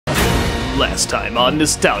Last time on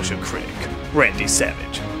Nostalgia Critic, Randy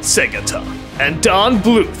Savage, Segata, and Don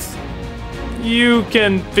Bluth. You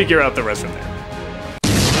can figure out the rest from there.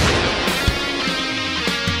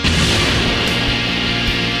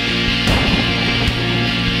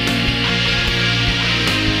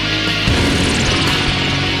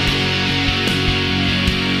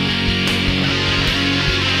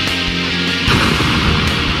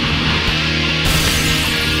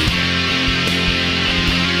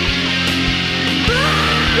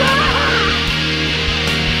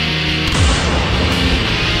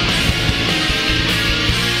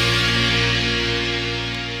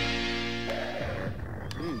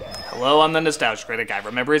 Hello, I'm the Nostalgia Critic. I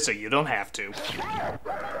remember it so you don't have to.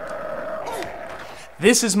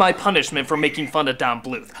 This is my punishment for making fun of Don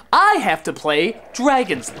Bluth. I have to play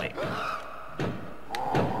Dragon's Lair.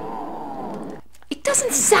 It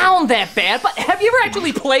doesn't sound that bad, but have you ever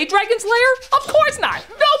actually played Dragon's Lair? Of course not.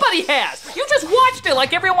 Nobody has. You just watched it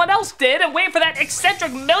like everyone else did and wait for that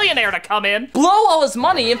eccentric millionaire to come in, blow all his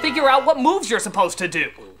money, and figure out what moves you're supposed to do.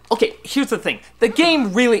 Okay, here's the thing. The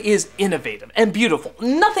game really is innovative and beautiful.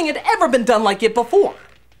 Nothing had ever been done like it before.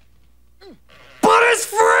 But it's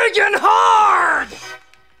friggin' hard!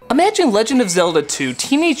 Imagine Legend of Zelda 2,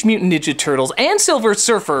 Teenage Mutant Ninja Turtles, and Silver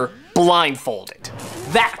Surfer blindfolded.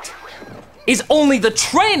 That is only the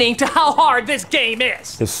training to how hard this game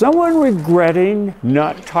is. Is someone regretting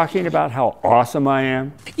not talking about how awesome I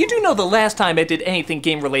am? You do know the last time I did anything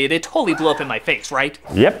game-related, it totally blew up in my face, right?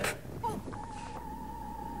 Yep.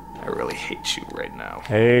 I really hate you right now.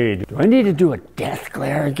 Hey, do I need to do a death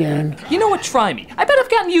glare again? You know what, try me. I bet I've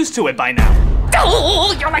gotten used to it by now.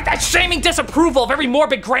 Oh, you're like that shaming disapproval of every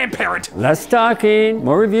morbid grandparent. Less talking,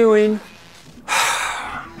 more reviewing.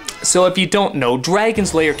 So if you don't know,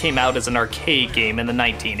 Dragon's Lair came out as an arcade game in the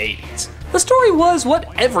 1980s. The story was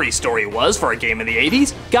what every story was for a game in the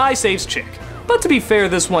 80s, guy saves chick. But to be fair,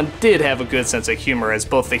 this one did have a good sense of humor as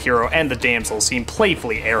both the hero and the damsel seemed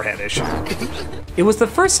playfully airheadish. It was the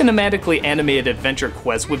first cinematically animated adventure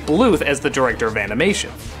quest with Bluth as the director of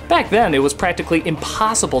animation. Back then, it was practically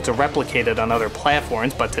impossible to replicate it on other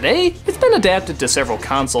platforms, but today, it's been adapted to several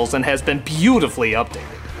consoles and has been beautifully updated.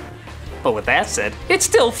 But with that said, it's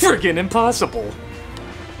still friggin' impossible.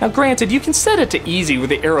 Now granted, you can set it to easy where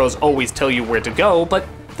the arrows always tell you where to go, but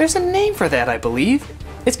there's a name for that, I believe.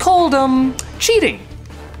 It's called, cheating.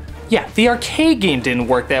 Yeah, the arcade game didn't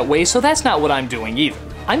work that way, so that's not what I'm doing either.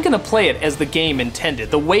 I'm gonna play it as the game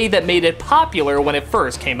intended, the way that made it popular when it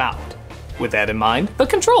first came out. With that in mind, the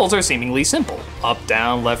controls are seemingly simple. Up,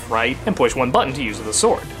 down, left, right, and push one button to use the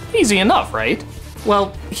sword. Easy enough, right?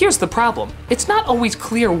 Well, here's the problem. It's not always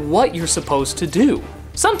clear what you're supposed to do.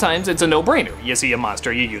 Sometimes it's a no-brainer. You see a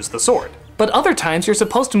monster, you use the sword. But other times you're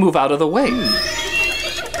supposed to move out of the way.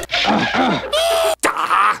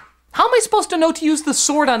 How am I supposed to know to use the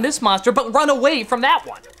sword on this monster but run away from that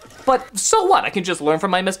one? But so what? I can just learn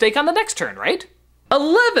from my mistake on the next turn, right?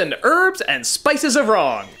 11 herbs and spices of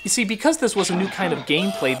wrong. You see, because this was a new kind of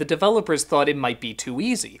gameplay, the developers thought it might be too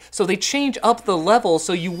easy. So they changed up the level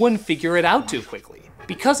so you wouldn't figure it out too quickly.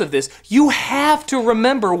 Because of this, you have to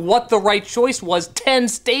remember what the right choice was 10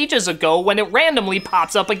 stages ago when it randomly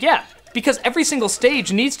pops up again. Because every single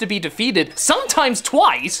stage needs to be defeated, sometimes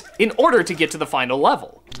twice, in order to get to the final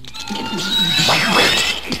level.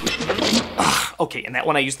 Okay, and that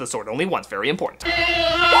one I use the sword only once, very important.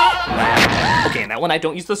 Okay, and that one I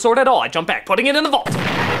don't use the sword at all. I jump back, putting it in the vault. What?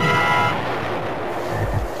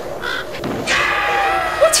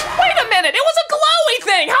 Wait a minute, it was a glowy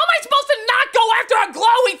thing! How am I supposed to not go after a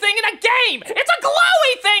glowy thing in a game? It's a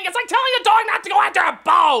glowy thing! It's like telling a dog not to go after a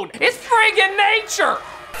bone! It's friggin' nature!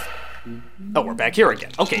 Oh, we're back here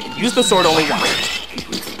again. Okay, use the sword only once.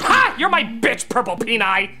 Ha! You're my bitch, Purple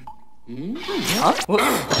Peni! Huh?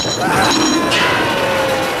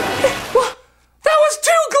 That was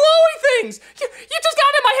 2 glowy things! You just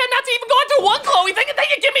got in my head not to even go after one glowy thing and then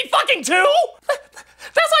you give me fucking 2?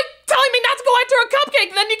 That's like telling me not to go after a cupcake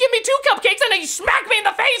and then you give me 2 cupcakes and then you smack me in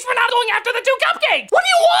the face for not going after the 2 cupcakes! What do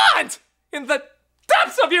you want? In the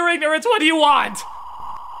depths of your ignorance, what do you want?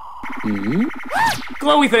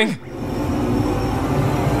 Glowy thing.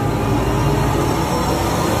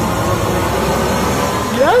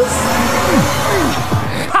 Yes?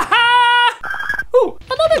 Ha-ha! Ooh,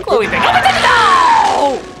 another glowy thing. Oh,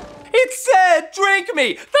 no! It said, drink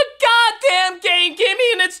me. The goddamn game gave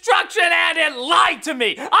me an instruction and it lied to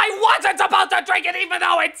me. I wasn't supposed to drink it even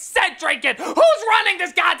though it said drink it. Who's running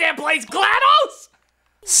this goddamn place, GLaDOS?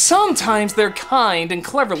 Sometimes they're kind and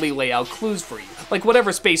cleverly lay out clues for you. Like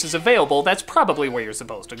whatever space is available, that's probably where you're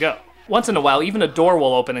supposed to go. Once in a while, even a door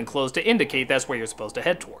will open and close to indicate that's where you're supposed to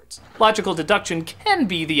head towards. Logical deduction can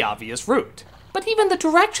be the obvious route. But even the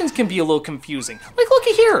directions can be a little confusing. Like,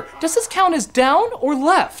 looky here, does this count as down or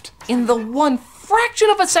left? In the one fraction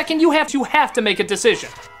of a second you have to make a decision.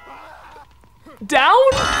 Down?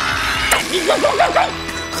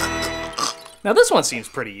 Now this one seems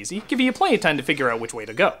pretty easy, giving you plenty of time to figure out which way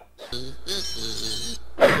to go.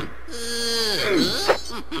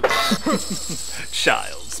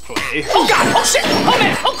 Child's play. Oh god! Oh shit! Oh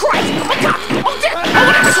man! Oh Christ! Oh god! Oh dear! Oh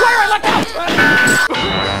whatever! Swear I let out!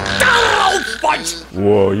 Oh fudge!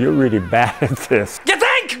 Whoa, you're really bad at this. You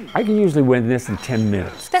think? I can usually win this in 10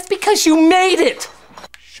 minutes. That's because you made it!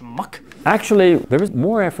 Schmuck. Actually, there was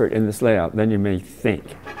more effort in this layout than you may think.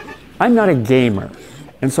 I'm not a gamer.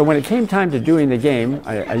 And so when it came time to doing the game,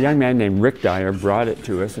 a young man named Rick Dyer brought it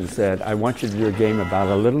to us and said, I want you to do a game about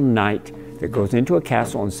a little knight that goes into a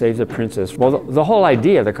castle and saves a princess. Well, the whole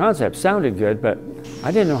idea, the concept sounded good, but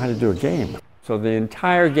I didn't know how to do a game. So the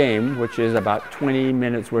entire game, which is about 20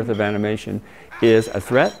 minutes worth of animation, is a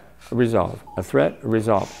threat, a resolve, a threat, a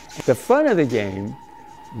resolve. The fun of the game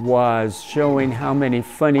was showing how many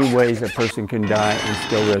funny ways a person can die and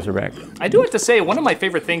still resurrect. I do have to say, one of my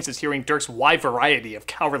favorite things is hearing Dirk's wide variety of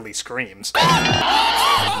cowardly screams. They're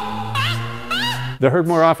heard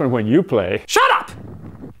more often when you play. Shut up!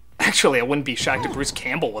 Actually, I wouldn't be shocked if Bruce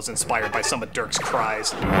Campbell was inspired by some of Dirk's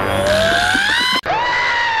cries.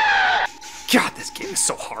 God, this game is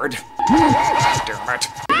so hard. Damn it.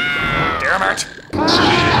 Damn it.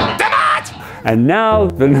 Damn it! And now,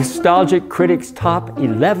 the nostalgic Critic's top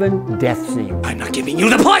 11 death scenes. I'm not giving you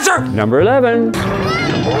the pleasure! Number 11.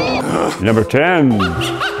 Number 10.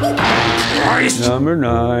 Christ. Number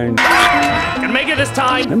 9. Gonna make it this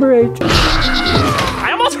time. Number 8.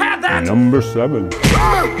 I almost had that! Number 7.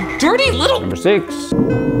 Dirty little... Number 6.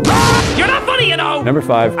 You're not funny, you know! Number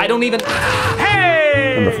 5. I don't even...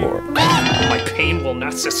 Hey! Number 4. My pain will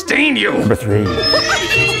not sustain you! Number 3.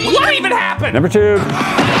 What even happened? Number 2.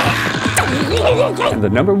 And the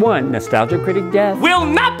number 1 nostalgic Critic death will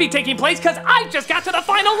not be taking place because I just got to the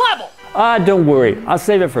final level! Don't worry. I'll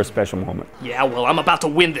save it for a special moment. Yeah, well, I'm about to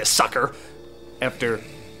win this sucker. After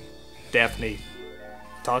Daphne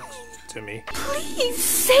talks to me. Please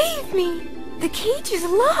save me! The cage is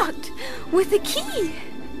locked with a key.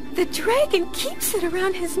 The dragon keeps it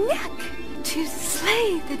around his neck. To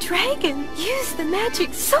slay the dragon, use the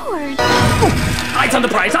magic sword. Eyes on the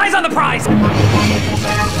prize! Eyes on the prize!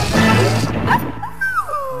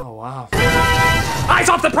 Oh, wow. Eyes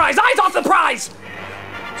off the prize! Eyes off the prize!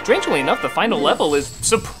 Strangely enough, the final level is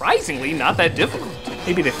surprisingly not that difficult.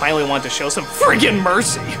 Maybe they finally want to show some friggin'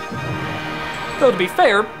 mercy. Though to be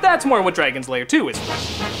fair, that's more what Dragon's Lair 2 is.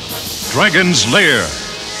 Dragon's Lair.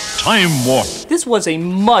 Time Warp. This was a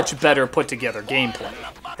much better put together gameplay.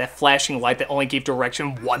 That flashing light that only gave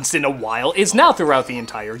direction once in a while is now throughout the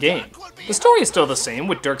entire game. The story is still the same,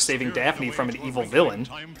 with Dirk saving Daphne from an evil villain,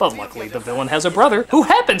 but luckily the villain has a brother who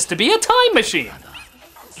happens to be a time machine.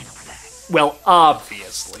 Well,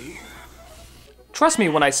 obviously. Trust me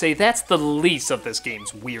when I say that's the least of this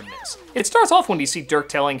game's weirdness. It starts off when you see Dirk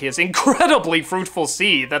telling his incredibly fruitful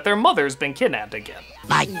seed that their mother's been kidnapped again.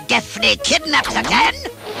 My Daphne kidnapped again?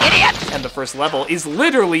 Idiot! And the first level is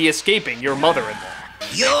literally escaping your mother-in-law.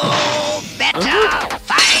 You better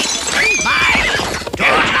fight my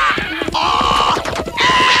daughter or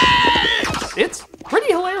else! It's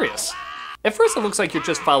pretty hilarious. At first it looks like you're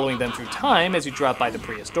just following them through time as you drop by the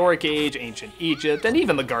prehistoric age, ancient Egypt, and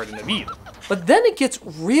even the Garden of Eden. But then it gets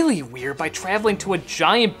really weird by traveling to a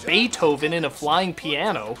giant Beethoven in a flying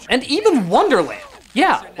piano, and even Wonderland.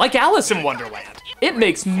 Yeah, like Alice in Wonderland. It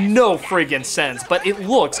makes no friggin' sense, but it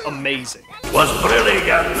looks amazing. Was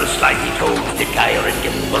brilliant, the slimy toads did gyre and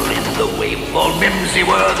gimble in the waveful mimsy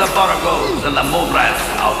were the borgos and the moonrats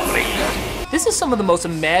outraged. This is some of the most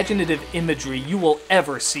imaginative imagery you will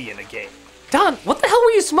ever see in a game. Don, what the hell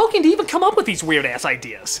were you smoking to even come up with these weird-ass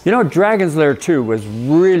ideas? You know, Dragon's Lair 2 was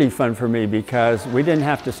really fun for me because we didn't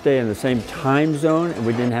have to stay in the same time zone and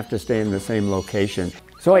we didn't have to stay in the same location.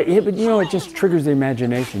 So it just triggers the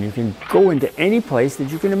imagination. You can go into any place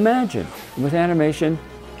that you can imagine. And with animation,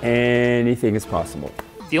 anything is possible.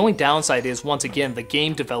 The only downside is, once again, the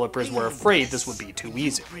game developers were afraid this would be too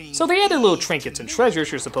easy. So they added little trinkets and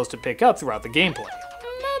treasures you're supposed to pick up throughout the gameplay.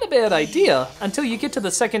 Not a bad idea, until you get to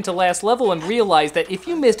the second to last level and realize that if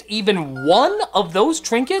you missed even one of those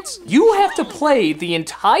trinkets, you have to play the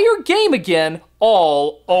entire game again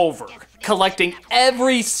all over, collecting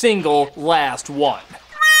every single last one.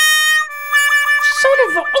 Sort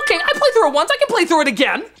of, okay, I played through it once, I can play through it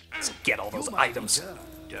again. Let's get all those items.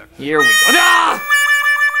 Here we go. Ah!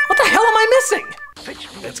 What the hell am I missing?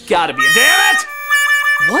 That's gotta be it. Damn it!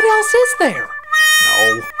 What else is there?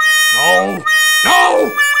 No. No.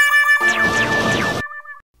 No!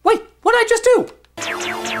 Wait, what did I just do?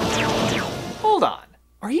 Hold on.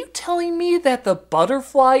 Are you telling me that the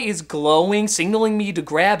butterfly is glowing, signaling me to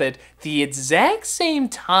grab it, the exact same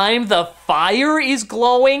time the fire is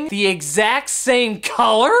glowing, the exact same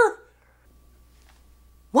color?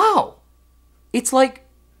 Wow. It's like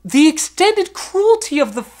the extended cruelty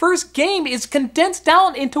of the first game is condensed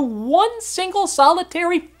down into one single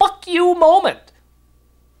solitary fuck you moment.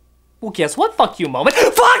 Well, guess what fuck you moment?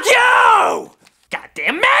 Fuck you!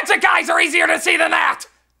 Goddamn magic eyes are easier to see than that!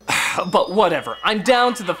 But whatever, I'm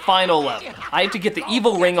down to the final level. I have to get the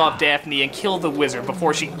evil ring off Daphne and kill the wizard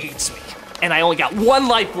before she eats me. And I only got one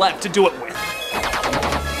life left to do it with.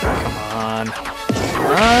 Come on. Come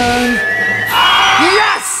on.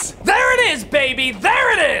 Yes! There it is, baby!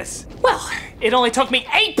 There it is! Well, it only took me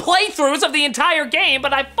 8 playthroughs of the entire game,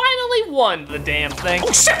 but I finally won the damn thing.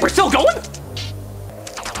 Oh shit, we're still going?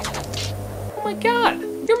 Oh my god,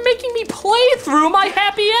 you're making me play through my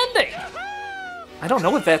happy ending. I don't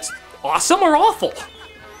know if that's awesome or awful.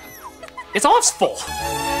 It's awful.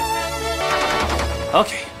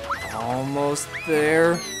 Okay, almost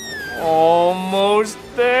there. Almost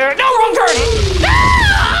there. No, wrong turn! No!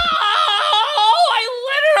 I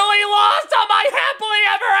literally lost on my happily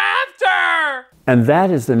ever after! And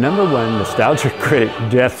that is the #1 Nostalgia Critic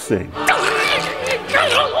death scene.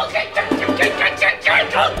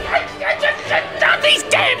 These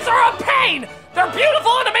games are a pain! They're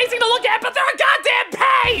beautiful and amazing to look at, but they're a goddamn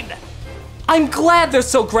pain! I'm glad they're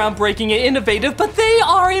so groundbreaking and innovative, but they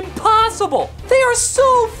are impossible! They are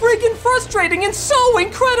so friggin' frustrating and so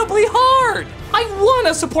incredibly hard! I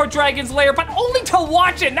wanna support Dragon's Lair, but only to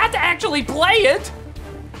watch it, not to actually play it!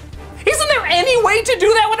 Isn't there any way to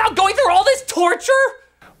do that without going through all this torture?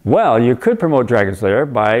 Well, you could promote Dragon's Lair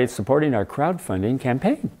by supporting our crowdfunding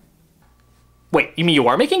campaign. Wait, you mean you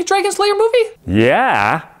are making a Dragon's Lair movie?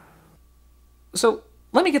 Yeah. So,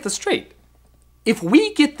 let me get this straight. If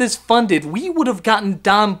we get this funded, we would have gotten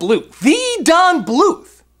Don Bluth, the Don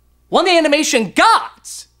Bluth, one of the animation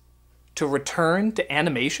gods, to return to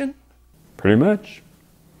animation? Pretty much.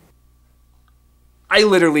 I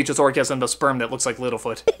literally just orgasmed a sperm that looks like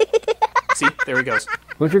Littlefoot. See, there he goes.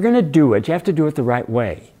 Well, if you're gonna do it, you have to do it the right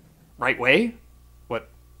way. Right way?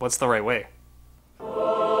 What's the right way?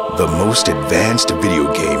 The most advanced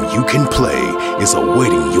video game you can play is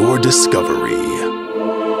awaiting your discovery.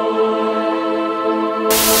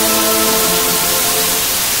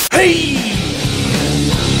 Hey!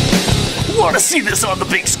 Want to see this on the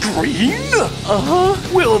big screen? Uh-huh.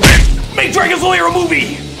 Well then, make Dragon's Lair a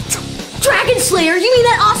movie! Dragon Slayer? You mean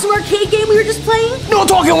that awesome arcade game we were just playing? No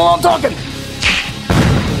talking while I'm talking!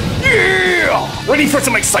 Yeah! Ready for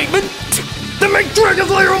some excitement? Then make Dragon's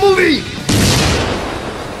Lair a movie!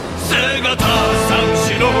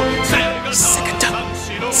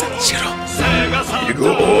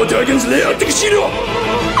 이거 Dragon's Lair 되기 싫어!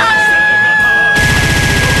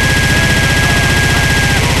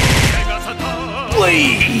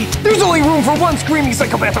 Wait! There's only room for one screaming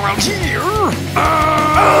psychopath around here!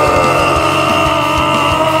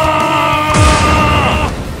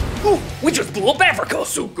 Oh, we just blew up Africa!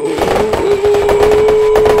 So good!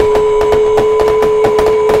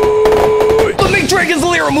 But make Dragon's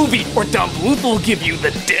Lair a movie, or Don Bluth will give you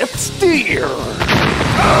the death stare!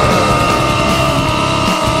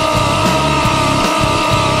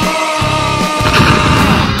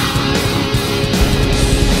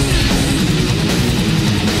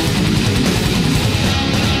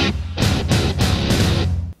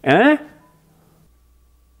 Eh?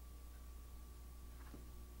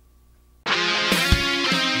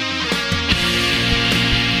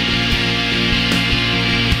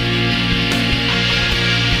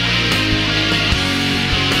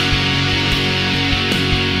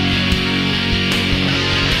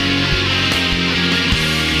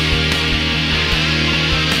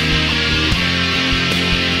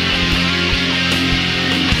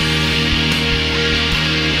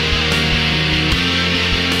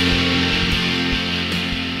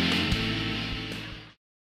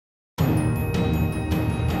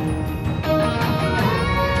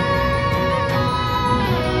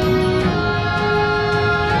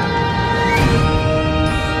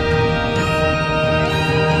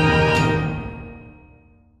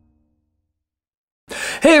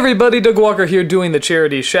 Hey everybody, Doug Walker here doing the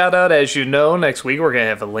charity shout out. As you know, next week we're going to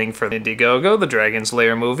have a link for Indiegogo, the Dragon's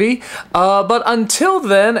Lair movie. But until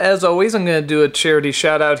then, as always, I'm going to do a charity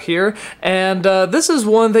shout out here. And this is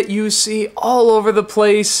one that you see all over the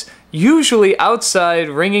place usually outside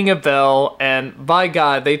ringing a bell, and by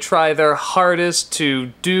God, they try their hardest to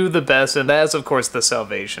do the best, and that's of course the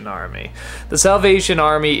Salvation Army. The Salvation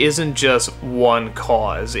Army isn't just one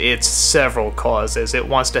cause, it's several causes. It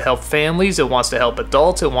wants to help families, it wants to help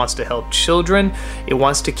adults, it wants to help children, it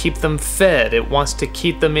wants to keep them fed, it wants to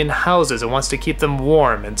keep them in houses, it wants to keep them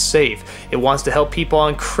warm and safe, it wants to help people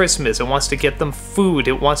on Christmas, it wants to get them food,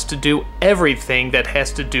 it wants to do everything that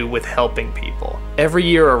has to do with helping people. Every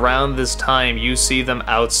year around this time, you see them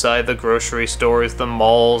outside the grocery stores, the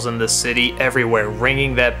malls, and the city, everywhere,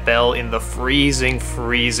 ringing that bell in the freezing,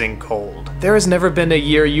 freezing cold. There has never been a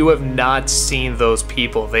year you have not seen those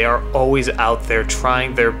people. They are always out there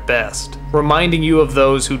trying their best, reminding you of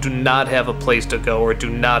those who do not have a place to go or do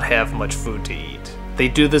not have much food to eat. They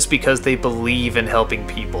do this because they believe in helping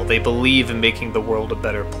people, they believe in making the world a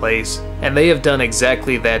better place, and they have done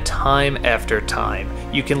exactly that time after time.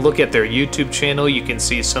 You can look at their YouTube channel, you can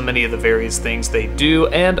see so many of the various things they do,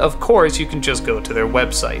 and of course you can just go to their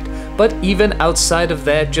website. But even outside of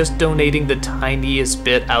that, just donating the tiniest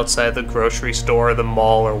bit outside the grocery store or the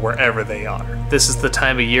mall or wherever they are. This is the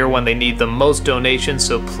time of year when they need the most donations,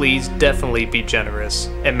 so please definitely be generous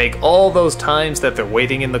and make all those times that they're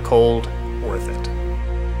waiting in the cold worth it.